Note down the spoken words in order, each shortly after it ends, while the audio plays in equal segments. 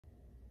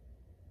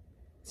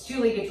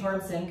Julie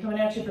Gatormson coming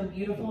at you from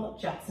beautiful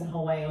Jackson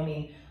Hole,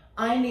 Wyoming.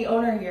 I'm the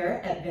owner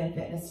here at Vin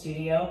Fitness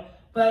Studio,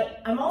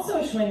 but I'm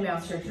also a Schwinn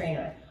Master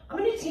Trainer. I'm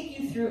going to take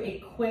you through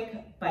a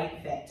quick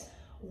bike fit.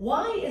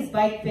 Why is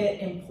bike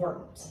fit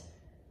important?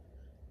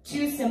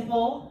 Two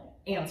simple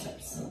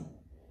answers.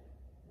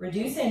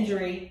 Reduce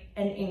injury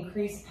and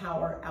increase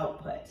power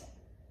output.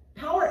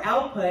 Power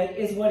output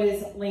is what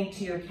is linked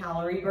to your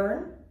calorie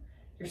burn,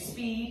 your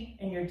speed,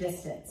 and your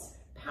distance.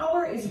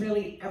 Power is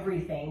really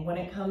everything when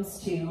it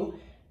comes to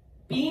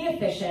being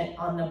efficient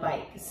on the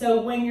bike.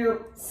 So when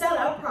you're set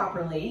up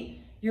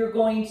properly, you're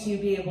going to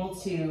be able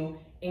to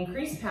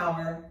increase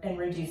power and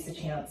reduce the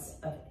chance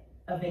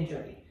of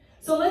injury.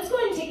 So let's go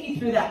ahead and take you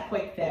through that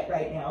quick fit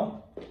right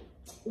now.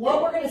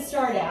 What we're going to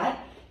start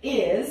at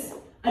is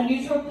a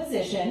neutral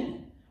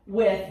position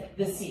with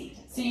the seat.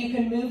 So you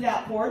can move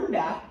that forward and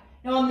back.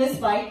 Now on this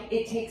bike,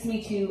 it takes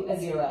me to a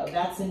 0.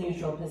 That's a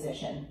neutral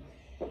position.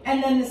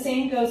 And then the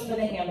same goes for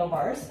the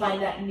handlebars.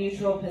 Find that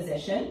neutral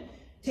position,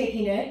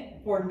 taking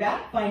it forward and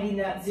back, finding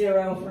that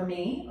 0 for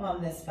me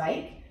on this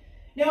bike.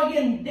 Now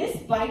again, this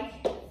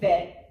bike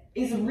fit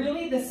is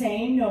really the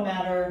same no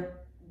matter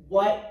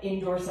what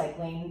indoor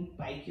cycling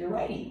bike you're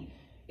riding.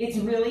 It's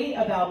really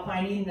about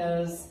finding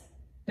those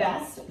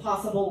best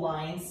possible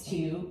lines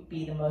to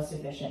be the most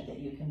efficient that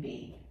you can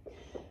be.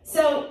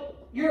 So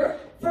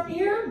from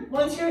here,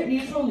 once you're at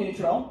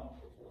neutral,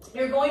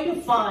 you're going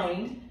to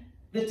find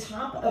the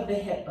top of the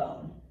hip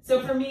bone.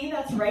 So for me,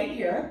 that's right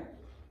here.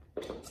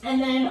 And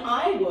then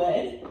I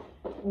would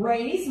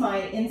raise my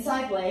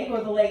inside leg,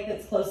 or the leg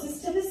that's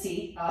closest to the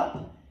seat,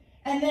 up,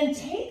 and then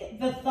take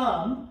the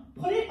thumb,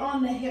 put it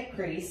on the hip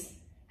crease,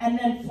 and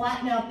then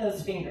flatten out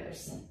those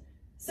fingers.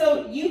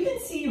 So you can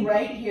see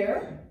right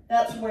here,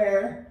 that's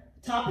where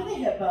top of the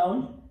hip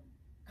bone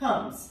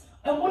comes.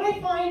 And what I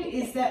find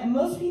is that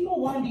most people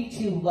want to be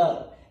too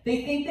low.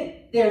 They think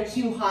that they're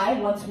too high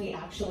once we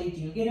actually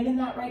do get them in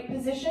that right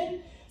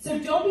position. So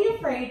don't be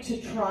afraid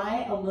to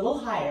try a little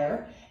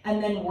higher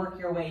and then work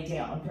your way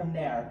down from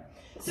there.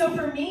 So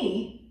for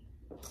me,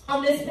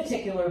 on this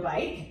particular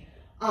bike,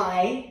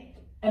 I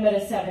am at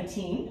a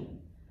 17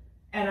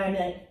 and I'm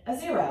at a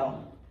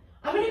 0.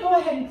 I'm going to go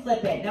ahead and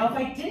clip it. Now, if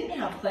I didn't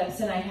have clips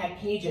and I had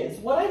cages,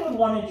 what I would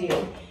want to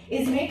do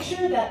is make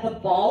sure that the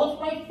ball of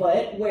my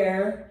foot,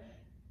 where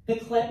the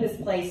clip is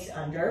placed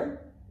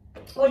under,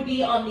 would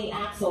be on the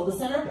axle, the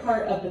center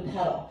part of the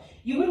pedal.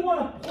 You would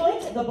want to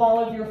put the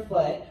ball of your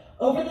foot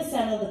over the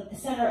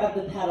center of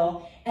the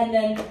pedal and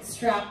then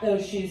strap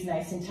those shoes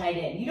nice and tight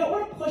in. You don't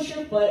want to push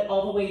your foot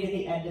all the way to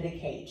the end of the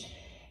cage.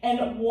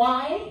 And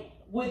why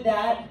would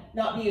that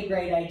not be a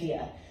great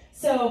idea?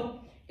 So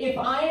if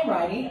I am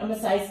riding, I'm a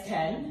size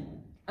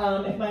 10.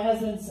 If my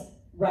husband's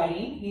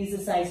riding, he's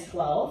a size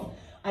 12.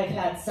 I've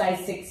had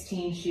size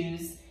 16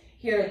 shoes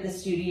here at the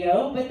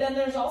studio, but then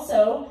there's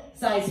also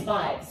size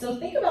 5. So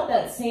think about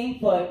that same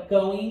foot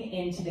going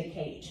into the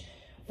cage.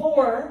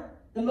 For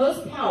the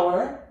most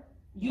power,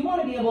 you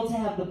want to be able to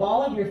have the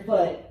ball of your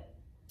foot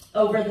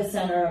over the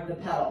center of the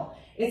pedal.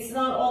 It's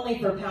not only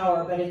for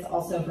power, but it's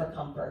also for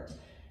comfort.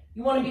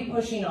 You want to be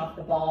pushing off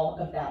the ball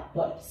of that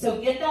foot.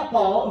 So get that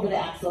ball over the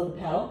axle of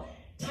the pedal,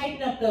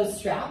 tighten up those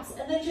straps,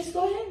 and then just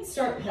go ahead and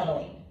start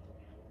pedaling.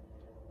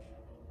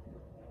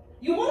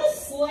 You want a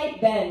slight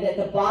bend at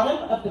the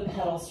bottom of the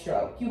pedal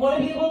stroke. You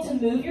want to be able to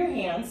move your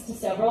hands to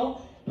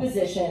several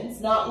positions,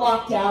 not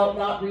locked out,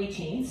 not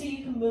reaching, so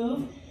you can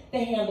move the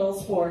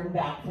handles forward and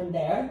back from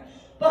there.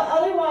 But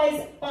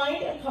otherwise,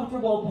 find a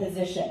comfortable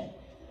position.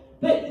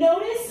 But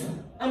notice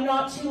I'm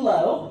not too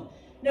low.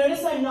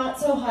 Notice I'm not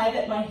so high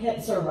that my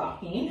hips are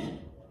rocking.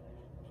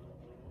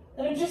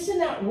 That I'm just in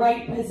that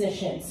right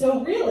position.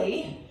 So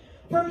really,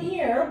 from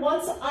here,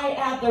 once I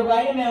add the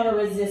right amount of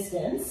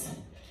resistance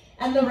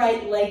and the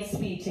right leg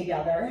speed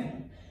together,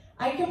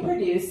 I can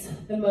produce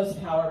the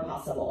most power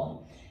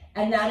possible.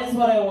 And that is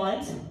what I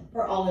want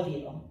for all of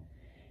you.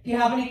 If you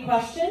have any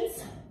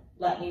questions,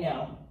 let me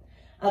know.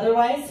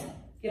 Otherwise,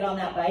 get on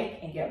that bike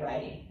and get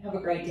riding. Have a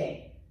great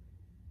day.